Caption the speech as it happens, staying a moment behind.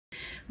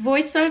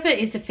Voiceover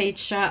is a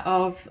feature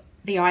of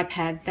the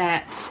iPad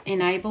that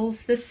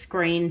enables the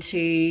screen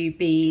to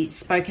be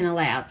spoken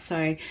aloud.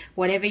 So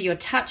whatever you're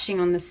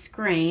touching on the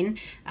screen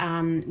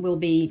will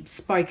be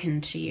spoken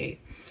to you.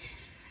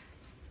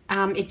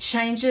 It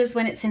changes,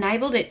 when it's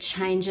enabled, it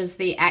changes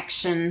the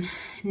action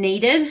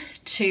needed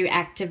to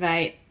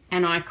activate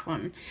an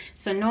icon.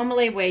 So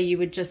normally where you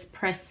would just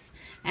press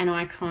an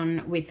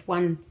icon with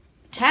one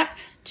tap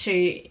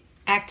to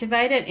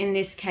activate it, in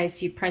this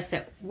case you press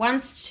it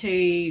once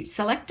to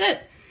select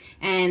it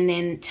and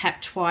then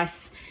tap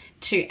twice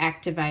to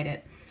activate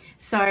it.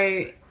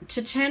 So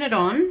to turn it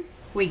on,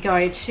 we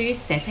go to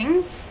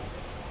settings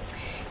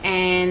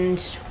and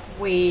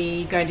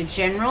we go to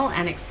general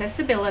and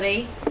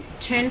accessibility,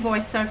 turn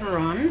voiceover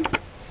on,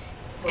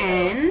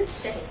 and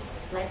settings,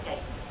 landscape,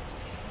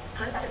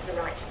 home button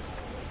to right.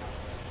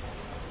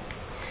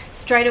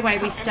 Straight away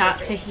we start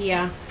to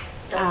hear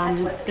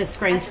the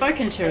screen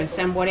spoken to us,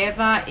 and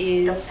whatever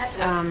is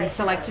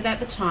selected at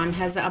the time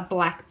has a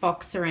black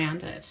box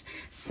around it.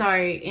 So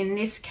in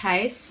this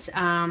case,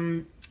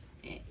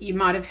 you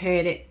might have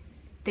heard it,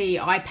 the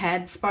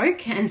iPad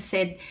spoke and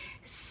said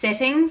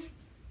settings,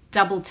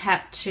 double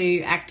tap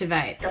to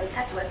activate. Double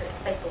tap to open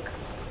Facebook.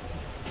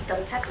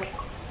 Double tap to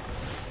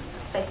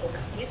Facebook,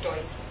 news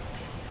stories.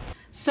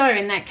 So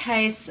in that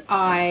case,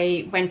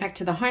 I went back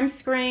to the home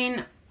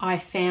screen. I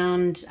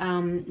found,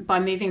 by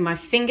moving my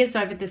fingers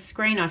over the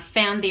screen, I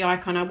found the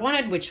icon I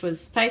wanted, which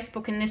was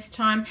Facebook in this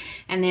time,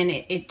 and then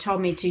it told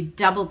me to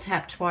double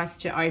tap twice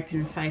to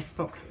open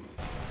Facebook.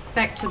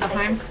 Back to the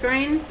home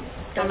screen.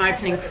 I'm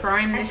opening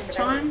Chrome this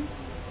time.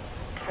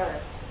 Chrome.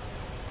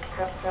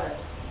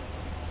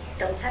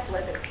 Double tap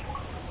to open.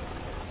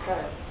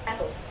 Chrome.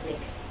 Apple. Link.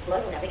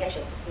 Global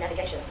navigation.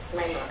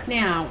 Landmark.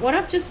 Now, what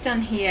I've just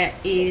done here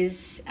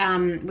is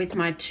with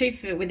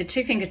a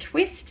two-finger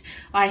twist,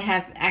 I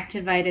have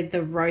activated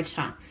the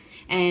rotor,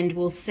 and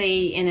we'll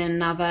see in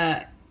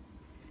another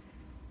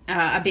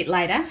a bit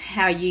later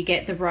how you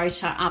get the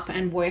rotor up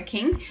and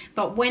working.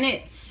 But when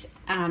it's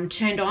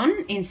turned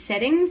on in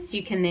settings,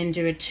 you can then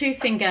do a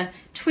two-finger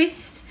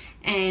twist,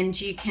 and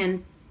you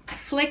can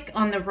flick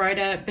on the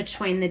rotor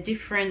between the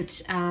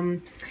different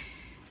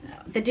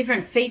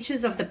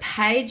features of the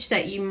page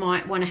that you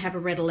might want to have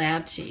read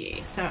aloud to you.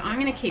 So I'm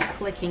going to keep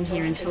clicking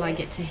here until I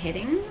get to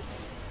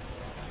headings.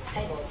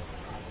 Tables.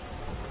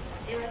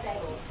 0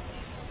 tables.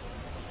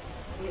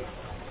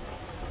 Lists.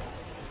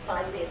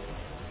 5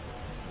 lists.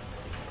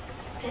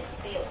 Text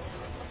fields.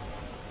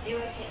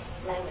 0 text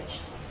language.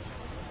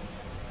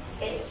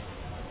 Edit.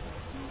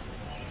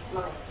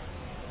 Lines.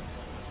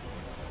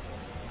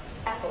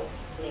 Apple.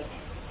 Link.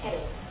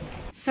 Headings.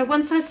 So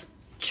once I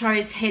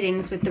chose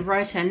headings with the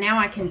rotor, now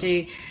I can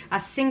do a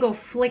single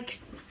flick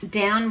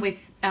down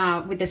with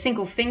a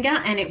single finger,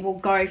 and it will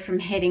go from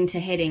heading to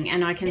heading,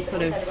 and I can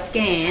sort of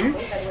scan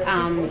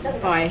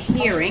by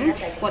hearing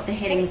what the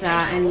headings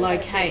are and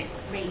locate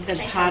the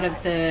part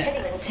of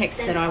the text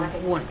that I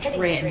want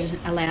read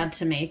aloud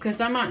to me, because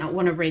I might not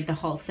want to read the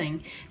whole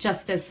thing.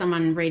 Just as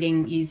someone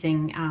reading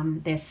using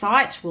their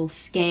site will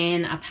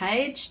scan a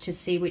page to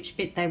see which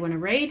bit they want to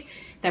read,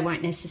 they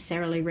won't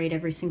necessarily read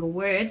every single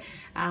word.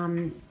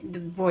 The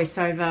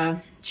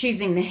voiceover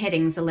choosing the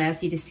headings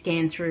allows you to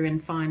scan through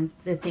and find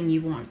the thing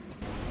you want.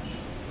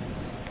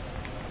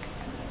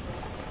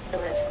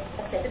 Alert.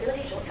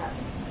 Accessibility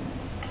shortcuts.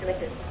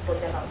 Selected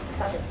voiceover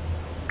button.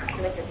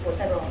 Selected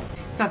voiceover on.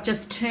 So I've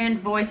just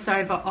turned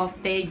voiceover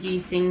off there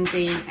using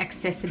the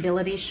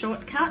accessibility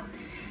shortcut.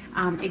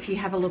 If you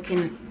have a look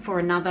in for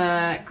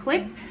another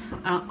clip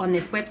on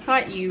this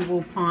website, you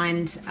will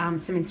find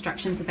some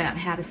instructions about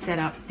how to set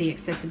up the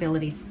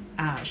accessibility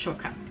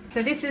shortcut.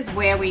 So this is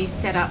where we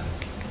set up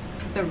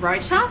the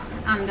rotor.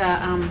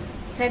 Under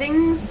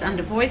settings,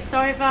 under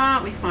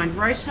voiceover, we find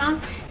rotor.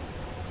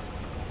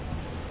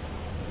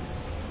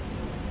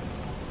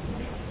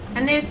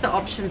 And there's the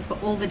options for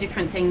all the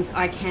different things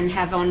I can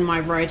have on my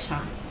rotor.